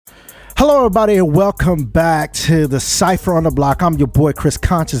Hello, everybody, and welcome back to the Cypher on the Block. I'm your boy, Chris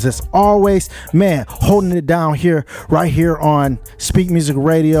Conscious, as always. Man, holding it down here, right here on Speak Music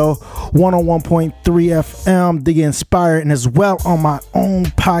Radio, 101.3 FM, The Inspired, and as well on my own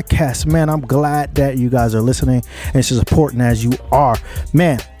podcast. Man, I'm glad that you guys are listening and supporting as you are.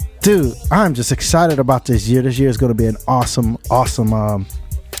 Man, dude, I'm just excited about this year. This year is going to be an awesome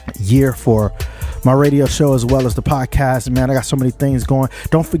year for my radio show as well as the podcast. Man, I got so many things going.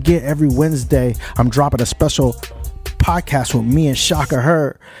 Don't forget, every Wednesday I'm dropping a special podcast with me and Shaka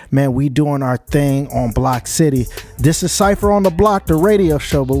Hurd. Man, we doing our thing on Block City. This is Cypher on the Block, the radio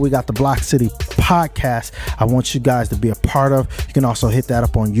show, but we got the Block City podcast I want you guys to be a part of. You can also hit that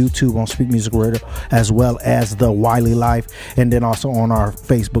up on YouTube on Speak Music Radio, as well as the Wiley Life, and then also on our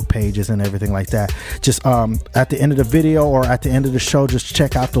Facebook pages and everything like that. Just at the end of the video or at the end of the show, just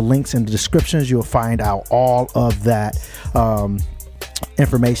check out the links in the descriptions. You'll find out all of that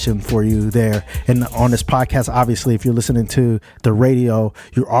information for you there. And on this podcast, obviously, if you're listening to the radio,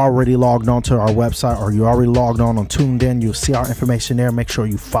 you're already logged on to our website, or you're already logged on Tuned In. You'll see our information there. Make sure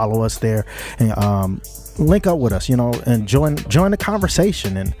you follow us there and link up with us, and join the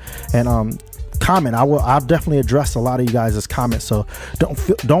conversation and comment. I'll definitely address a lot of you guys' comments, so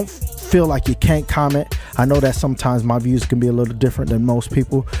don't feel like you can't comment. I know that sometimes my views can be a little different than most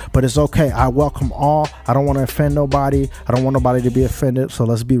people, but it's okay. I welcome all. I don't want to offend nobody. I don't want nobody to be offended, so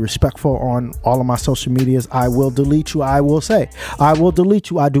let's be respectful on all of my social medias. I will delete you. I will delete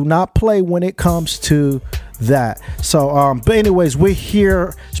you. I do not play when it comes to that. So but anyways, we're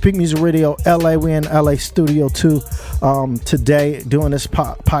here, Speak Music Radio LA. We're in LA Studio 2 today doing this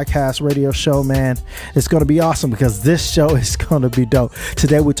podcast radio show. Man, it's gonna be awesome because this show is gonna be dope.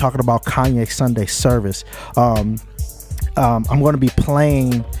 Today we're talking about Kanye Sunday service. I'm gonna be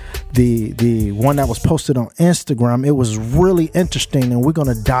playing the one that was posted on Instagram. It was really interesting, and we're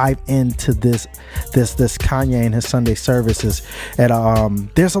gonna dive into this Kanye and his Sunday services. And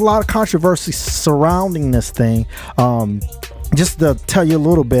there's a lot of controversy surrounding this thing. Just to tell you a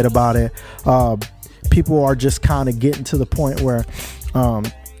little bit about it, people are just kind of getting to the point where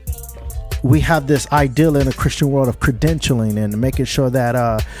we have this ideal in a Christian world of credentialing and making sure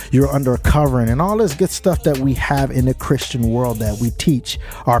that you're under a covering and all this good stuff that we have in the Christian world that we teach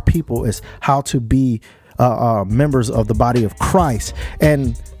our people is how to be members of the body of Christ.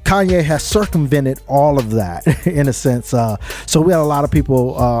 And Kanye has circumvented all of that in a sense. So we had a lot of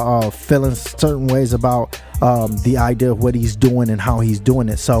people feeling certain ways about the idea of what he's doing and how he's doing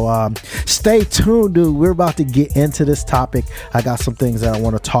it. So stay tuned, dude. We're about to get into this topic. I got some things that I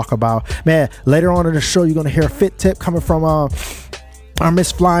want to talk about. Man, later on in the show, you're going to hear a fit tip coming from our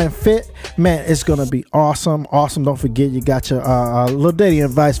Miss Flying Fit. Man, it's gonna be awesome. Don't forget, you got your little dating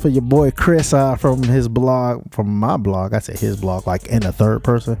advice for your boy Chris from his blog, from my blog. I say his blog like in the third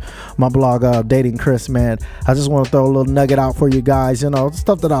person. My blog, Dating Chris. Man, I just want to throw a little nugget out for you guys.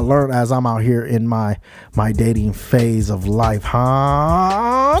 Stuff that I learned as I'm out here in my dating phase of life,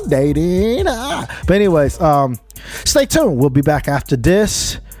 dating. But anyways, stay tuned. We'll be back after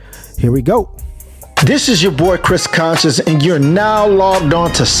this. Here we go. This is your boy Chris Conscious, and you're now logged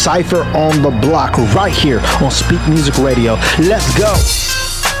on to Cypher on the Block right here on Speak Music Radio. Let's go.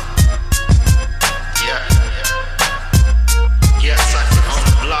 Yeah, Cypher on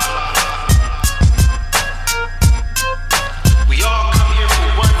the Block. We all come here for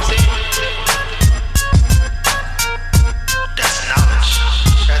one thing. That's knowledge.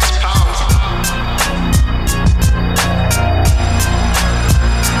 That's power.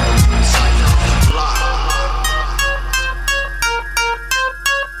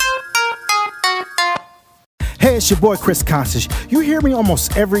 Hey, it's your boy Chris Conscious. You hear me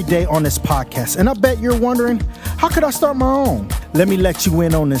almost every day on this podcast, and I bet you're wondering, how could I start my own? Let me let you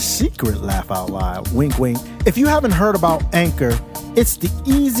in on the secret. Laugh out loud. Wink, wink. If you haven't heard about Anchor, it's the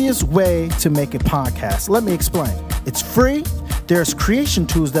easiest way to make a podcast. Let me explain. It's free. There's creation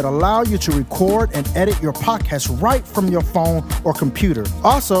tools that allow you to record and edit your podcast right from your phone or computer.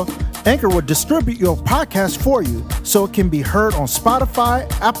 Also, Anchor will distribute your podcast for you so it can be heard on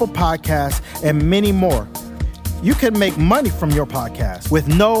Spotify, Apple Podcasts, and many more. You can make money from your podcast with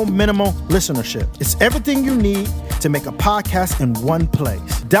no minimal listenership. It's everything you need to make a podcast in one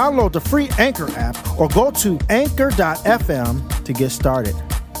place. Download the free Anchor app or go to anchor.fm to get started.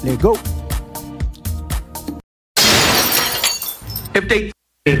 Let's go. If they,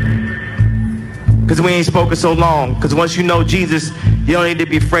 because we ain't spoken so long, because once you know Jesus, you don't need to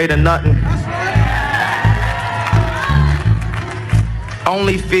be afraid of nothing.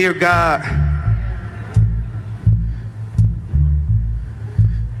 Only fear God.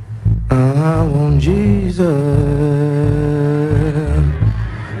 I want Jesus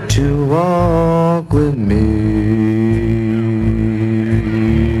to walk with me.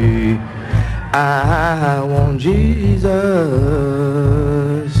 I want Jesus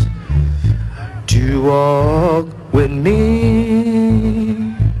to walk with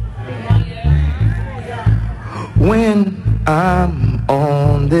me when I'm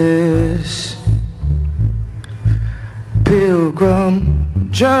on this pilgrim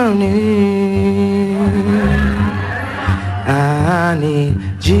journey. I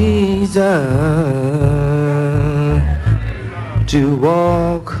need Jesus to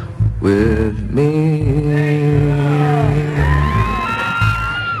walk with me.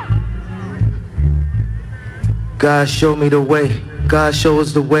 God, show me the way. God, show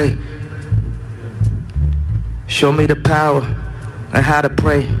us the way. Show me the power and how to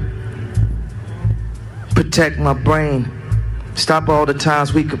pray. Protect my brain. Stop all the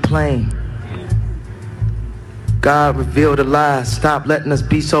times we complain. God, reveal the lies. Stop letting us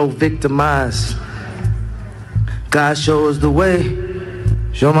be so victimized. God, show us the way.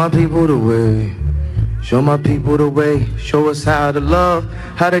 Show my people the way. Show my people the way. Show us how to love,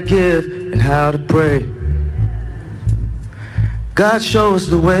 how to give, and how to pray. God, show us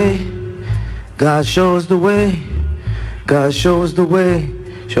the way. God, show us the way. God, show us the way.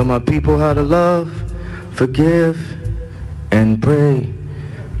 Show my people how to love, forgive, and pray.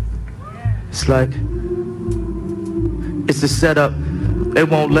 It's like, it's a setup. They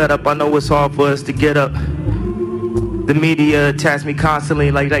won't let up. I know it's hard for us to get up. The media attacks me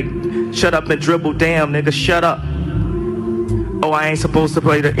constantly like shut up and dribble. Damn, nigga, shut up. Oh, I ain't supposed to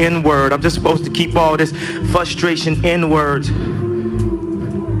play the N-word. I'm just supposed to keep all this frustration N-words.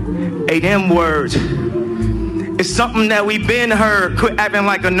 8 M-words. It's something that we been heard. Quit acting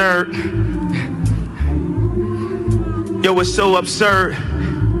like a nerd. Yo, it's so absurd.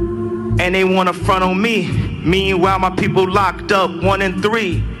 And they want to front on me. Meanwhile, my people locked up 1 and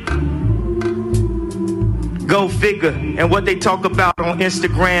 3. Go figure. And what they talk about on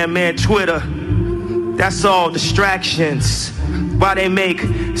Instagram and Twitter, that's all distractions. Why they make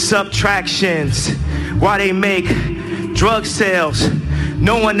subtractions. Why they make drug sales.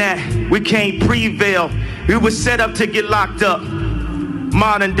 Knowing that we can't prevail. We were set up to get locked up.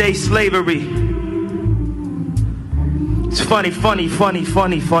 Modern day slavery. It's funny, funny, funny,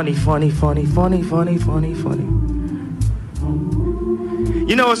 funny, funny, funny, funny, funny, funny, funny, funny.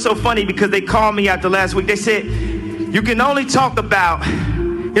 You know, it's so funny because they called me after last week. They said, you can only talk about,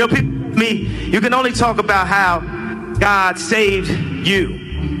 you know, you can only talk about how God saved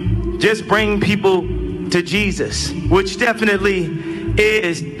you. Just bring people to Jesus, which definitely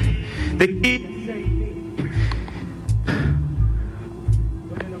is the key.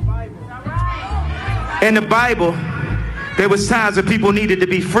 In the Bible, there was times when people needed to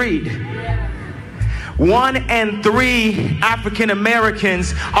be freed. 1 and 3 African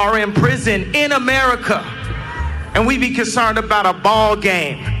Americans are in prison in America. And we be concerned about a ball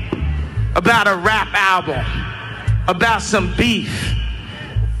game, about a rap album, about some beef.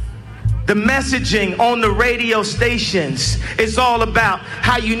 The messaging on the radio stations is all about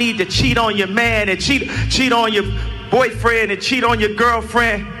how you need to cheat on your man and cheat on your boyfriend and cheat on your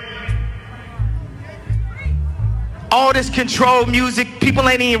girlfriend. All this control music, people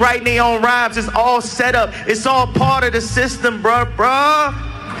ain't even writing their own rhymes. It's all set up. It's all part of the system, bruh.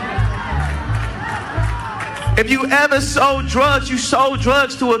 If you ever sold drugs, you sold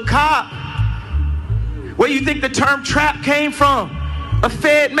drugs to a cop. Where you think the term trap came from? A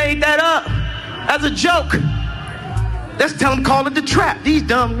Fed made that up as a joke. Let's tell them, call it the trap. These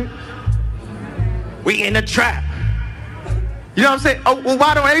dumb, we in a trap. You know what I'm saying? Oh, well,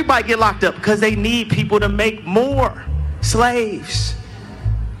 why don't everybody get locked up? Because they need people to make more slaves.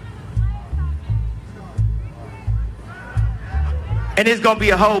 And there's going to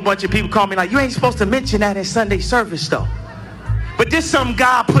be a whole bunch of people calling me like, you ain't supposed to mention that in Sunday service, though. But this is something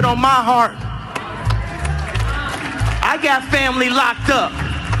God put on my heart. I got family locked up.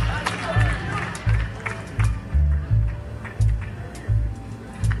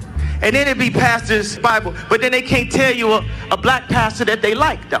 And then it'd be pastors' Bible, but then they can't tell you a black pastor that they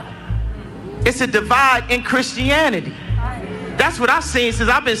like, though. It's a divide in Christianity. That's what I've seen since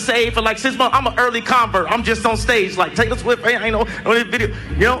I've been saved for like 6 months. I'm an early convert. I'm just on stage like Taylor Swift. I ain't on this video.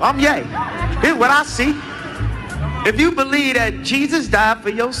 You know, I'm yay. Here's what I see. If you believe that Jesus died for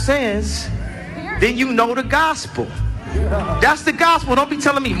your sins, then you know the gospel. That's the gospel. Don't be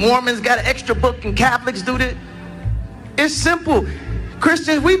telling me Mormons got an extra book and Catholics do that. It's simple.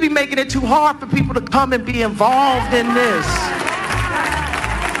 Christians, we be making it too hard for people to come and be involved in this.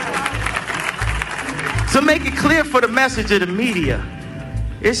 So make it clear for the message of the media.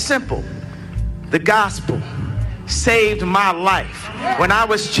 It's simple. The gospel saved my life. When I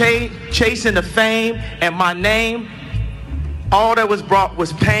was chasing the fame and my name, all that was brought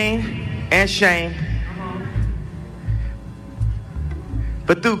was pain and shame.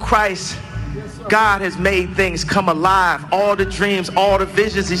 But through Christ, God has made things come alive. All the dreams, all the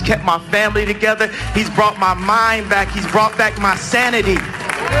visions. He's kept my family together. He's brought my mind back. He's brought back my sanity.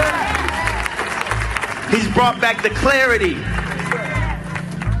 He's brought back the clarity.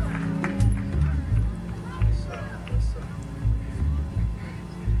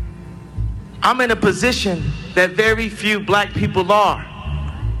 I'm in a position that very few black people are.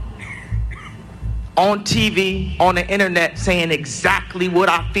 On TV, on the internet, saying exactly what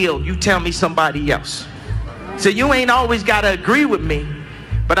I feel. You tell me somebody else. So you ain't always got to agree with me.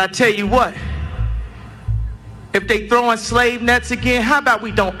 But I tell you what, if they throwing slave nets again, how about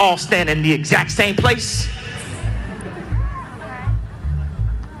we don't all stand in the exact same place?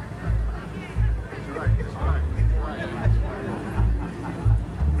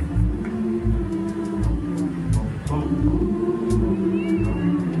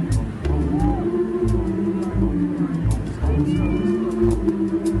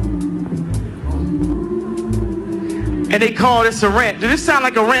 And they call this a rant. Does this sound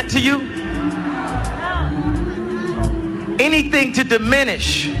like a rant to you? Anything to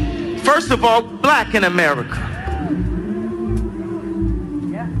diminish, first of all, black in America.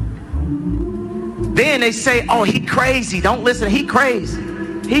 Then they say, oh, he crazy. Don't listen, he crazy.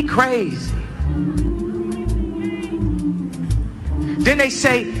 He crazy. Then they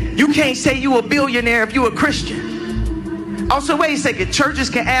say, you can't say you a billionaire if you a Christian. Also, wait a second, churches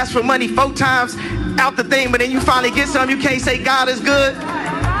can ask for money 4 times out the thing, but then you finally get some, you can't say God is good.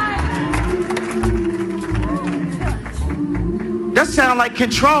 That sound like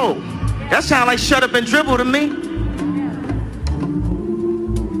control. That sound like shut up and dribble to me.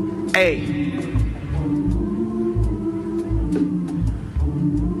 Hey.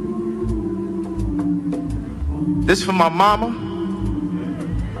 This for my mama.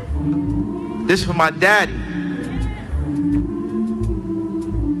 This for my daddy,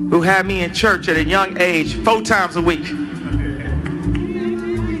 who had me in church at a young age 4 times a week.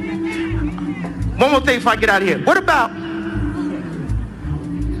 One more thing before I get out of here. What about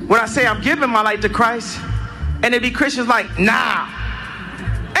when I say I'm giving my life to Christ and there be Christians like, nah,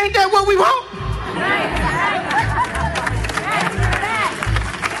 ain't that what we want?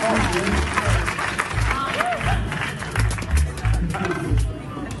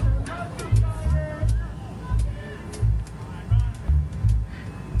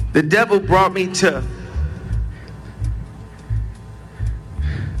 The devil brought me to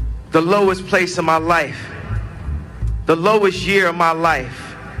the lowest place in my life, the lowest year of my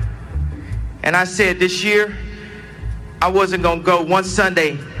life. And I said this year, I wasn't gonna go one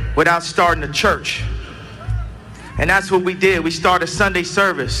Sunday without starting a church. And that's what we did. We started Sunday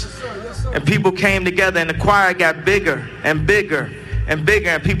service. And people came together and the choir got bigger and bigger and bigger,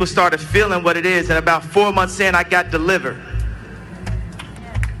 and people started feeling what it is. And about 4 months in, I got delivered.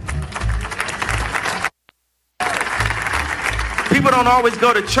 People don't always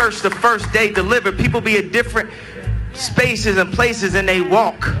go to church the first day delivered. People be at different spaces and places and they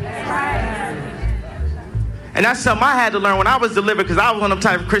walk. And that's something I had to learn when I was delivered, because I was one of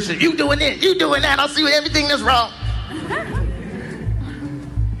them type of Christians. You doing this, you doing that, I'll see everything that's wrong.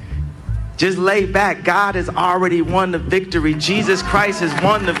 Just lay back. God has already won the victory. Jesus Christ has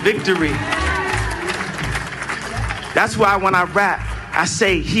won the victory. That's why when I rap, I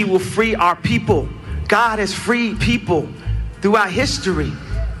say he will free our people. God has freed people throughout history.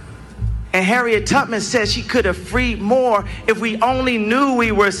 And Harriet Tubman said she could have freed more if we only knew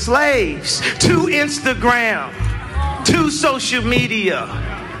we were slaves to Instagram, to social media,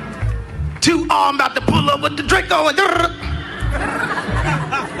 to, oh, I'm about to pull up with the Draco and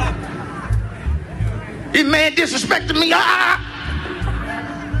this man disrespected me.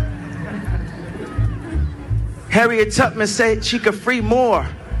 Harriet Tubman said she could free more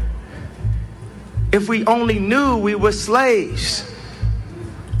if we only knew we were slaves.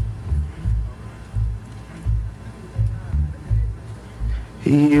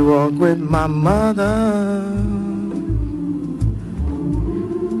 He walked with my mother.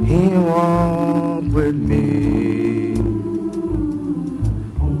 He walked with me.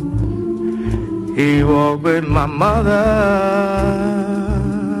 He walked with my mother.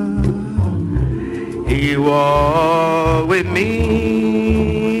 He walked with me.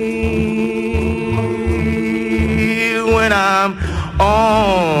 When I'm on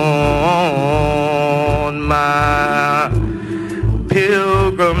my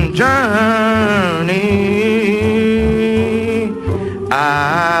pilgrim journey,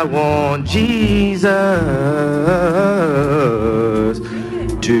 I want Jesus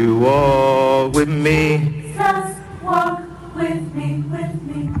you walk with me? Just walk with me, with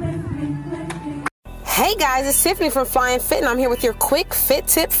me, with me, with me. Hey guys, it's Tiffany from Flying Fit, and I'm here with your quick fit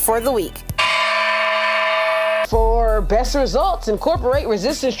tip for the week. For best results, incorporate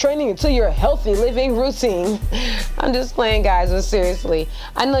resistance training into your healthy living routine. I'm just playing, guys, but seriously,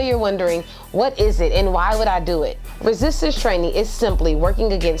 I know you're wondering, what is it and why would I do it? Resistance training is simply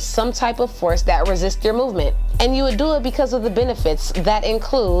working against some type of force that resists your movement. And you would do it because of the benefits that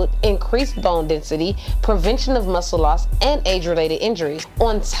include increased bone density, prevention of muscle loss, and age-related injuries,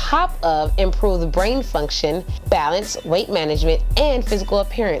 on top of improved brain function, balance, weight management, and physical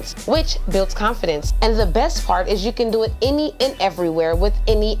appearance, which builds confidence. And the best part is you can do it any and everywhere with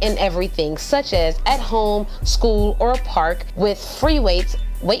any and everything, such as at home, school, or a park, with free weights,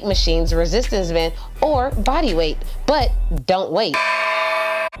 weight machines, resistance band, or body weight. But don't wait.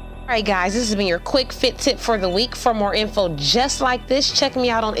 Alright guys, this has been your quick fit tip for the week. For more info just like this, check me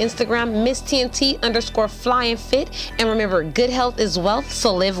out on Instagram, MissTNT_flyingfit. And remember, good health is wealth,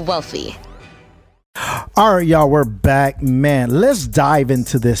 so live wealthy. All right, y'all, we're back. Man, let's dive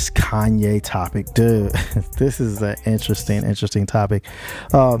into this Kanye topic, dude. This is an interesting topic.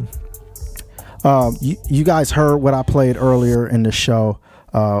 You guys heard what I played earlier in the show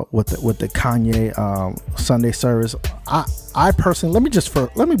with the Kanye Sunday service. I personally, let me just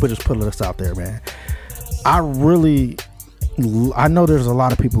put this out there, man. I know there's a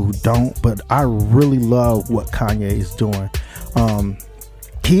lot of people who don't, but I really love what Kanye is doing.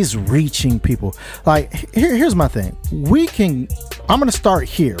 He's reaching people. Like, here's my thing. I'm going to start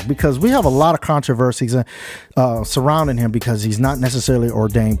here because we have a lot of controversies surrounding him, because he's not necessarily an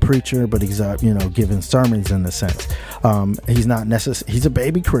ordained preacher, but he's giving sermons in the sense. He's a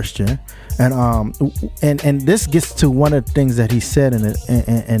baby Christian, and this gets to one of the things that he said in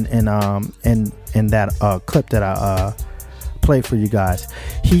that clip that I played for you guys.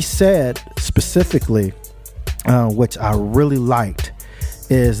 He said specifically, which I really liked,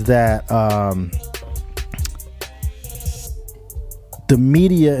 is that the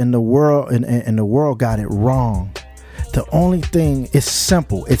media in the world and the world got it wrong. The only thing is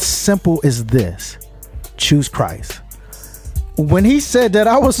simple. It's simple as this: choose Christ. When he said that,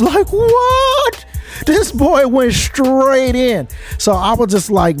 I was like, what? This boy went straight in. So I was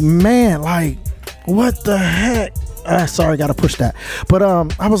just like, man, like, what the heck? Sorry, gotta push that. But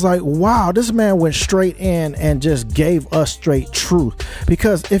I was like, wow, this man went straight in and just gave us straight truth.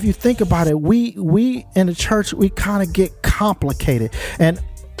 Because if you think about it, we in the church, we kind of get complicated, and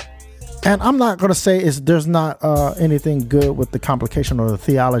I'm not gonna say there's not anything good with the complication or the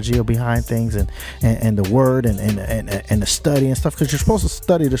theology behind things and the word and the study and stuff, because you're supposed to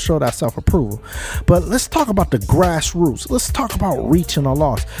study to show that self-approval. But let's talk about the grassroots. Let's talk about reaching the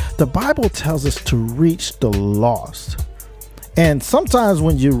lost. The Bible tells us to reach the lost, and sometimes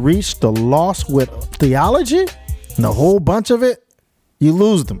when you reach the lost with theology and a whole bunch of it, you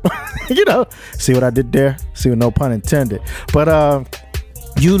lose them. See what I did there? See, no pun intended. But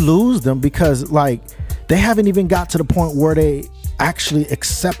you lose them because, like, they haven't even got to the point where they actually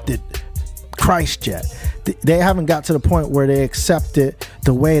accepted Christ yet. They haven't got to the point where they accepted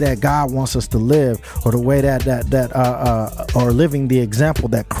the way that God wants us to live, or the way or living the example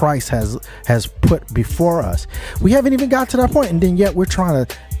that Christ has put before us. We haven't even got to that point, and then yet we're trying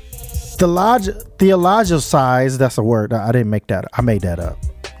to theologize. That's a word. I didn't make that. I made that up.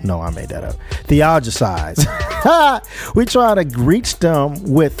 No, I made that up. Theologize. We try to reach them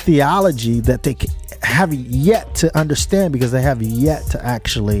with theology that they have yet to understand, because they have yet to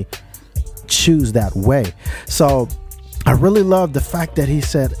actually choose that way. So I really love the fact that he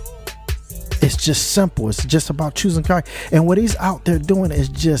said it's just simple. It's just about choosing Christ. And what he's out there doing is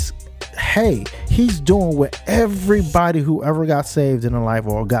just, hey, he's doing what everybody who ever got saved in their life,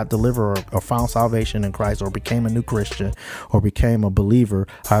 or got delivered, or found salvation in Christ, or became a new Christian, or became a believer,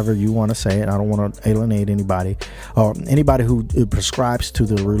 however you want to say it. I don't want to alienate anybody, or anybody who prescribes to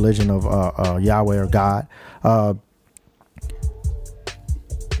the religion of Yahweh or God.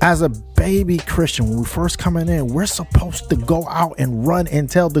 As a baby Christian, when we first coming in, we're supposed to go out and run and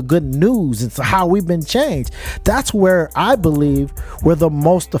tell the good news. It's how we've been changed. That's where I believe we're the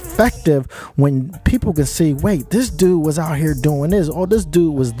most effective, when people can see, wait, this dude was out here doing this. Oh, this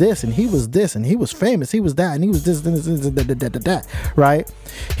dude was this, and he was this, and he was famous. He was that, and he was this, that, right?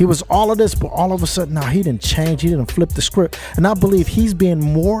 He was all of this, but all of a sudden now he didn't change. He didn't flip the script. And I believe he's being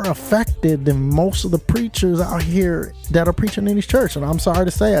more effective than most of the preachers out here that are preaching in his church. And I'm sorry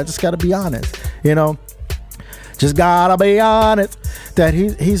to say, I just got to be honest, just gotta be honest, that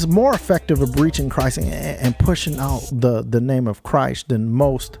he's more effective at preaching Christ and pushing out the name of Christ than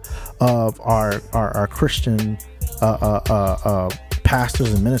most of our Christian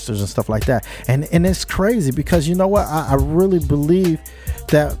pastors and ministers and stuff like that. And it's crazy because you know what? I really believe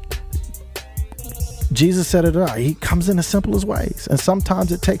that Jesus said it all. He comes in the simplest ways. And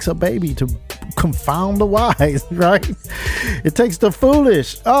sometimes it takes a baby to confound the wise, right? It takes the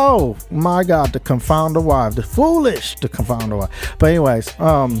foolish, oh my God, to confound the wise. The foolish to confound the wise. But anyways,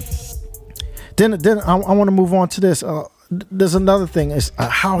 then I want to move on to this. There's another thing is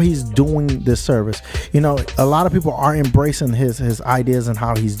how he's doing this service. You know, a lot of people are embracing his ideas and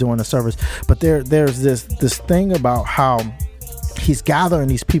how he's doing the service. But there's this thing about how he's gathering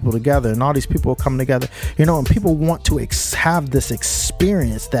these people together, and all these people come together, you know, and people want to have this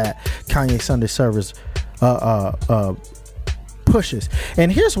experience that Kanye Sunday service pushes.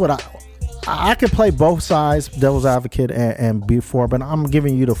 And here's what I can play both sides, devil's advocate and be for, but I'm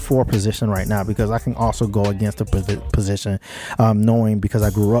giving you the for position right now because I can also go against the position, knowing because I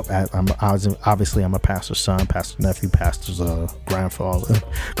grew up I'm a pastor's son, pastor's nephew, pastor's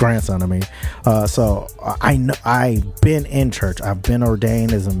grandson. I mean, so I know I've been in church. I've been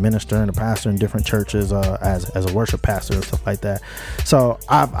ordained as a minister and a pastor in different churches, as a worship pastor and stuff like that. So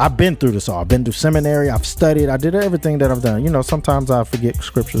I've been through this all. I've been through seminary. I've studied. I did everything that I've done. You know, sometimes I forget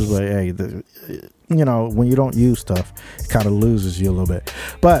scriptures, but hey, you know, when you don't use stuff, it kind of loses you a little bit.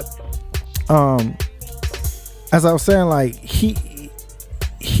 But as I was saying, like he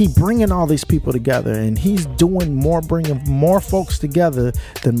bringing all these people together, and he's bringing more folks together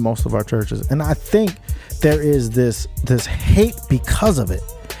than most of our churches. And I think there is this hate because of it,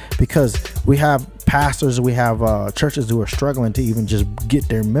 because we have pastors, we have churches who are struggling to even just get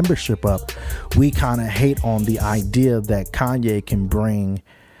their membership up. We kind of hate on the idea that Kanye can bring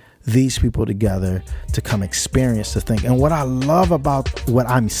these people together to come experience the thing. And what I love about what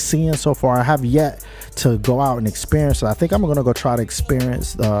I'm seeing so far, I have yet to go out and experience it. I think I'm going to go try to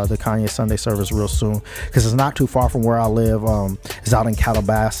experience the Kanye Sunday service real soon, because it's not too far from where I live. It's out in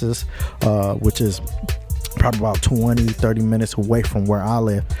Calabasas, which is probably about 20-30 minutes away from where I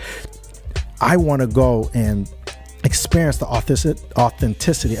live. I want to go and experience the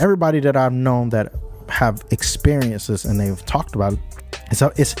authenticity. Everybody that I've known that have experienced this and they've talked about it,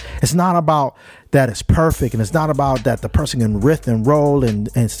 so it's not about that it's perfect, and it's not about that the person can riff and roll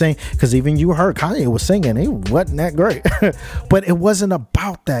and sing, because even you heard Kanye was singing, he wasn't that great. But it wasn't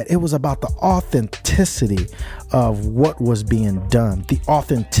about that. It was about the authenticity of what was being done, the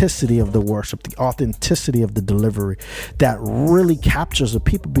authenticity of the worship, the authenticity of the delivery that really captures the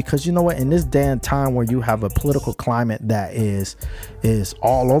people. Because you know what, in this day and time where you have a political climate that is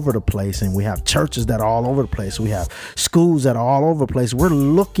all over the place, and we have churches that are all over the place, we have schools that are all over the place, we're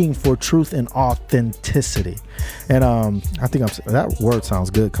looking for truth and authenticity. And I think that word sounds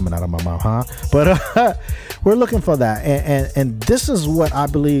good coming out of my mouth, huh? But we're looking for that, and this is what I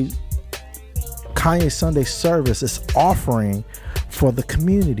believe Kanye Sunday service is offering for the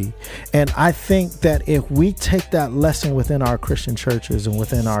community. And I think that if we take that lesson within our Christian churches and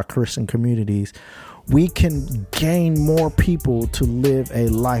within our Christian communities, we can gain more people to live a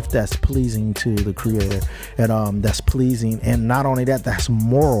life that's pleasing to the Creator, and that's pleasing, and not only that, that's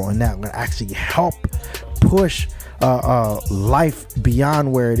moral, and that will actually help push life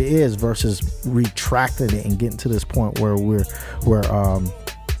beyond where it is, versus retracting it and getting to this point where we're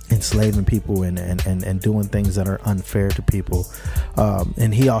enslaving people and doing things that are unfair to people.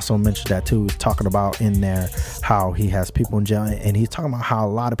 And he also mentioned that too. He's talking about in there how he has people in jail, and he's talking about how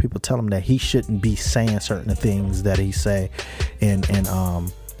a lot of people tell him that he shouldn't be saying certain things that he say in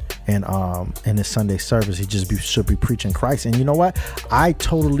his Sunday service. He just should be preaching Christ. And you know what? I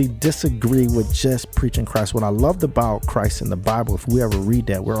totally disagree with just preaching Christ. What I loved about Christ in the Bible, if we ever read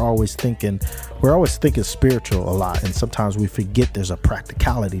that, we're always thinking spiritual a lot, and sometimes we forget there's a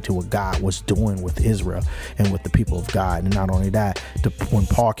practicality to what God was doing with Israel and with the people of God. And not only that, when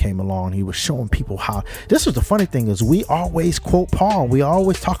Paul came along, he was showing people how. This was the funny thing, is we always quote Paul, we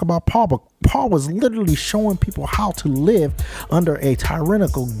always talk about Paul, but Paul was literally showing people how to live under a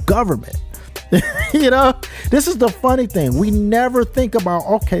tyrannical government. You know, this is the funny thing. We never think about,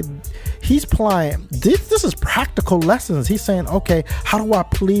 okay, he's applying this is practical lessons. He's saying, okay, how do I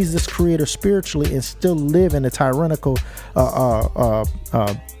please this Creator spiritually and still live in a tyrannical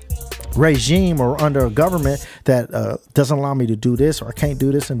regime, or under a government that doesn't allow me to do this, or I can't do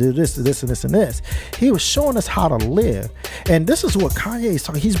this and do this and this and this and this. He was showing us how to live. And this is what Kanye is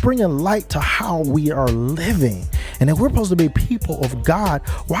talking. He's bringing light to how we are living. And if we're supposed to be people of God,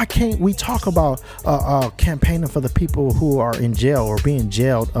 why can't we talk about campaigning for the people who are in jail or being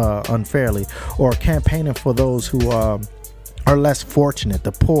jailed unfairly, or campaigning for those who are less fortunate,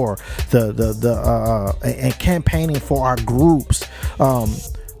 the poor, and campaigning for our groups,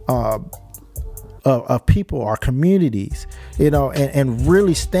 of people, our communities, and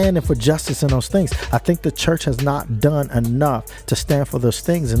really standing for justice in those things. I think the church has not done enough to stand for those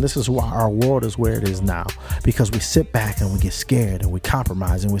things. And this is why our world is where it is now, because we sit back and we get scared and we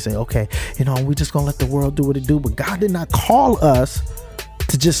compromise and we say, okay, we're just going to let the world do what it do. But God did not call us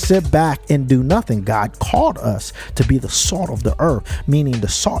to just sit back and do nothing. God called us to be the salt of the earth, meaning the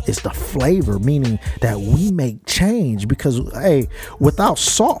salt is the flavor, meaning that we make change, because, hey, without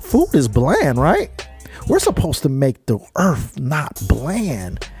salt, food is bland, right? We're supposed to make the earth not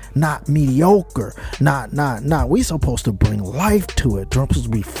bland, not mediocre, not. We're supposed to bring life to it. We're supposed to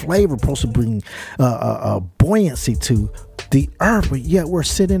be flavor, supposed to bring buoyancy to the earth, but yet we're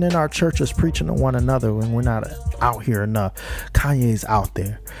sitting in our churches preaching to one another when we're not out here enough. Kanye's out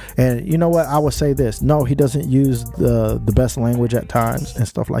there. And you know what? I would say this. No, he doesn't use the best language at times and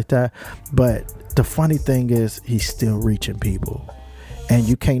stuff like that. But the funny thing is he's still reaching people. And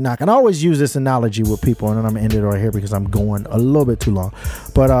you can't knock. And I always use this analogy with people, and then I'm going to end it right here because I'm going a little bit too long.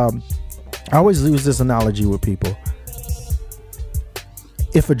 But I always use this analogy with people.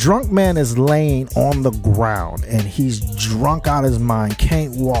 If a drunk man is laying on the ground and he's drunk out of his mind,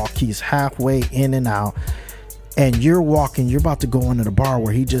 can't walk, he's halfway in and out, and you're walking, you're about to go into the bar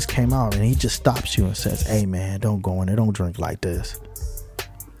where he just came out, and he just stops you and says, hey man, don't go in there, don't drink like this.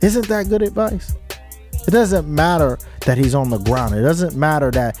 Isn't that good advice? It doesn't matter that he's on the ground. It doesn't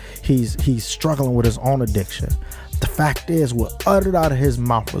matter that he's struggling with his own addiction. The fact is, what uttered out of his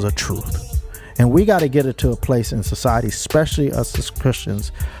mouth was a truth. And we got to get it to a place in society, especially us as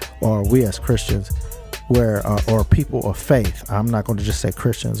Christians, or we as Christians, where or people of faith. I'm not going to just say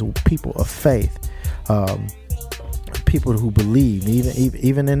Christians, people of faith, people who believe,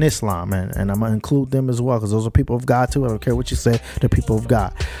 even in Islam, and I'm going to include them as well, because those are people of God too. I don't care what you say, they're people of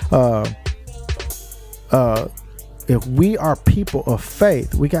God. If we are people of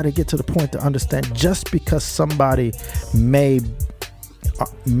faith, we got to get to the point to understand, just because somebody may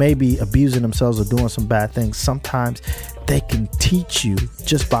be abusing themselves or doing some bad things, sometimes they can teach you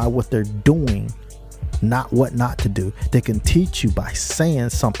just by what they're doing, not what not to do. They can teach you by saying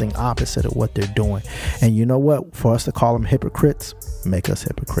something opposite of what they're doing. And you know what? For us to call them hypocrites, make us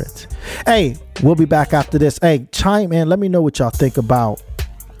hypocrites. Hey, we'll be back after this. Hey, chime in. Let me know what y'all think about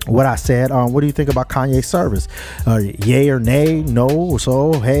what I said. What do you think about Kanye's service? Yay or nay? No.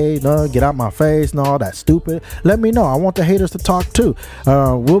 So hey, no, get out my face. No, that's stupid. Let me know. I want the haters to talk too.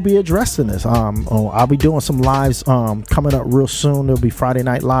 We'll be addressing this. I'll be doing some lives coming up real soon. There'll be Friday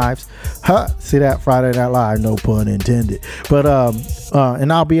night lives. See that? Friday Night Live, no pun intended. But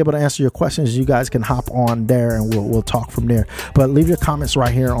and I'll be able to answer your questions. You guys can hop on there and we'll talk from there. But leave your comments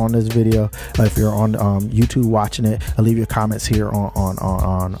right here on this video. If you're on YouTube watching it, leave your comments here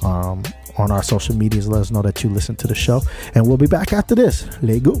on our social medias. Let us know that you listen to the show, and we'll be back after this.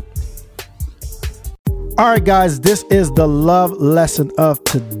 Let's go. All right, guys, this is the love lesson of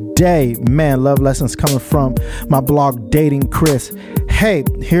today. Man, love lessons coming from my blog, Dating Chris. Hey,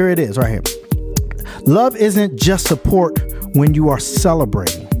 here it is right here. Love isn't just support when you are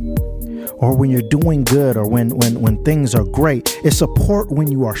celebrating or when you're doing good or when things are great. It's support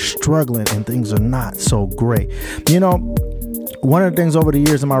when you are struggling and things are not so great. One of the things over the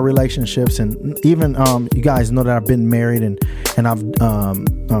years in my relationships, and even you guys know that I've been married and I've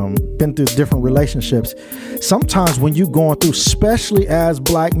been through different relationships. Sometimes when you're going through, especially as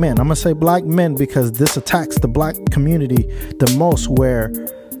black men, I'm gonna say black men because this attacks the black community the most, where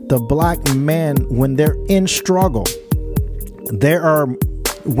the black men, when they're in struggle,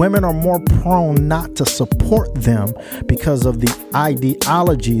 women are more prone not to support them because of the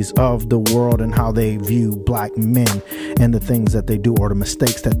ideologies of the world and how they view black men and the things that they do or the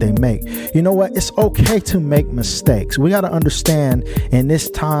mistakes that they make. You know what? It's okay to make mistakes. We got to understand in this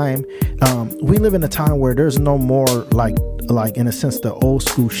time, we live in a time where there's no more like in a sense, the old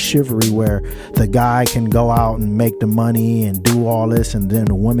school chivalry where the guy can go out and make the money and do all this, and then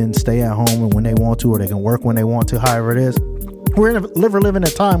the women stay at home and when they want to, or they can work when they want to, however it is. We're living in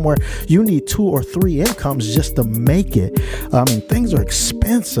a time where you need 2 or 3 incomes just to make it. I mean, things are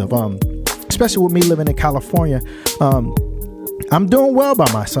expensive, especially with me living in California. I'm doing well by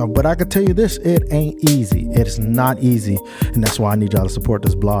myself, but I can tell you this, it ain't easy. It is not easy. And that's why I need y'all to support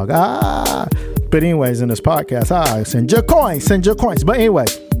this blog. But anyways, in this podcast, send your coins. But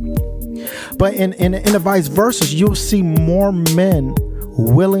anyways, but in the vice versa, you'll see more men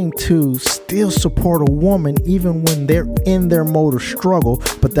willing to still support a woman even when they're in their mode of struggle,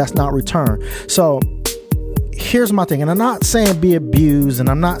 but that's not return. So here's my thing, and I'm not saying be abused, and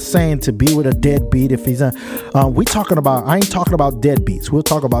I'm not saying to be with a deadbeat if he's I ain't talking about deadbeats. We'll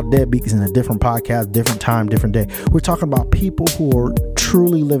talk about deadbeats in a different podcast, different time, different day. We're talking about people who are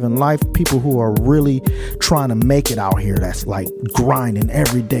truly living life, people who are really trying to make it out here, that's like grinding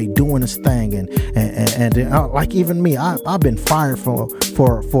every day, doing his thing, and like even me, I've been fired for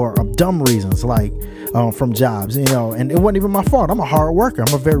dumb reasons, like from jobs, you know, and it wasn't even my fault. I'm a hard worker,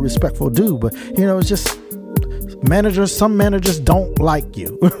 I'm a very respectful dude, but you know, it's just some managers don't like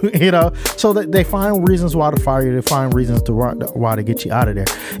you, you know, so that they find reasons why to fire you, they find reasons to why to get you out of there.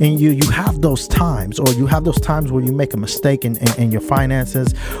 And you have those times, or you have those times where you make a mistake in your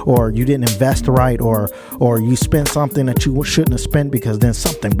finances, or you didn't invest right, or you spend something that you shouldn't have spent because then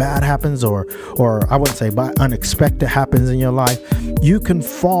something bad happens, or I wouldn't say but unexpected happens in your life. You can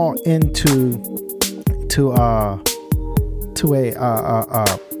fall into a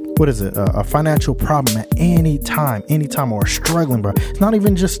financial problem at any time, or struggling, bro. It's not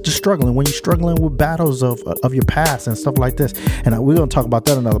even just struggling. When you're struggling with battles of your past and stuff like this, and we're going to talk about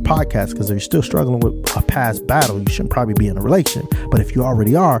that in another podcast, because if you're still struggling with a past battle, you shouldn't probably be in a relationship. But if you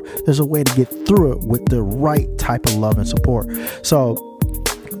already are, there's a way to get through it with the right type of love and support. So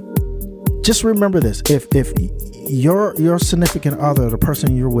just remember this: if your significant other, the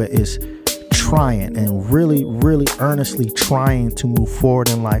person you're with, is trying and really, really earnestly trying to move forward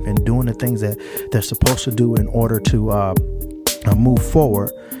in life and doing the things that they're supposed to do in order to move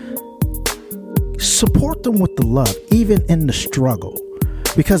forward, support them with the love, even in the struggle.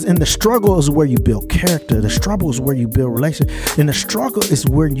 Because in the struggle is where you build character. The struggle is where you build relationships. And the struggle is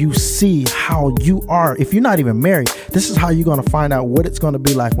where you see how you are. If you're not even married, this is how you're going to find out what it's going to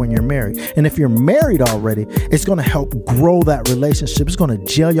be like when you're married. And if you're married already, it's going to help grow that relationship. It's going to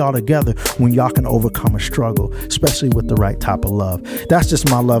gel y'all together when y'all can overcome a struggle, especially with the right type of love. That's just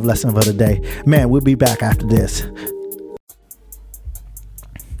my love lesson for the day. Man, we'll be back after this.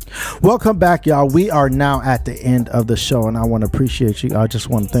 Welcome back, y'all. We are now at the end of the show, and I want to appreciate you. I just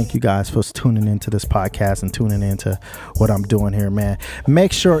want to thank you guys for tuning into this podcast and tuning into what I'm doing here, man.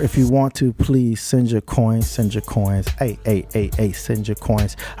 Make sure, if you want to, please send your coins. Hey, send your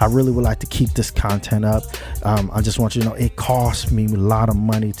coins. I really would like to keep this content up. I just want you to know it costs me a lot of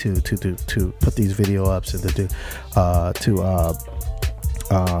money to put these video ups and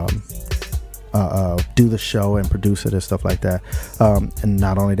do the show and produce it and stuff like that. And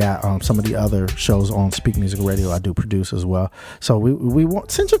not only that, some of the other shows on Speak Music Radio I do produce as well. So we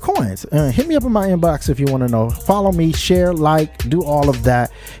want, send your coins. Hit me up in my inbox if you want to know. Follow me, share, like, do all of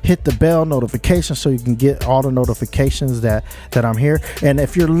that. Hit the bell notification so you can get all the notifications that I'm here. And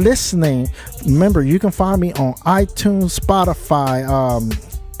if you're listening, remember, you can find me on iTunes, Spotify.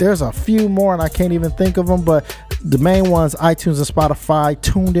 There's a few more and I can't even think of them, but the main ones, iTunes and Spotify,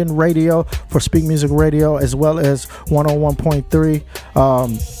 Tuned In Radio for Speak Music Radio, as well as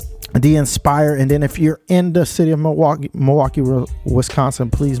 101.3, The Inspire. And then if you're in the city of Milwaukee,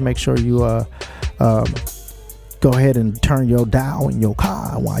 Wisconsin, please make sure you go ahead and turn your dial in your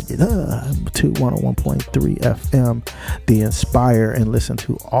car while you're to 101.3 FM, The Inspire, and listen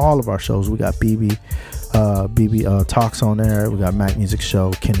to all of our shows. We got BB Talks on there. We got Mac Music Show,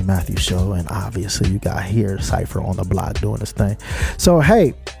 Kenny Matthews Show, and obviously you got here Cypher on the block doing this thing. So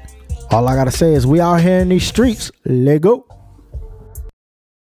hey, all I gotta say is we out here in these streets. Let go.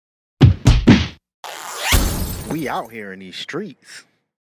 We out here in these streets.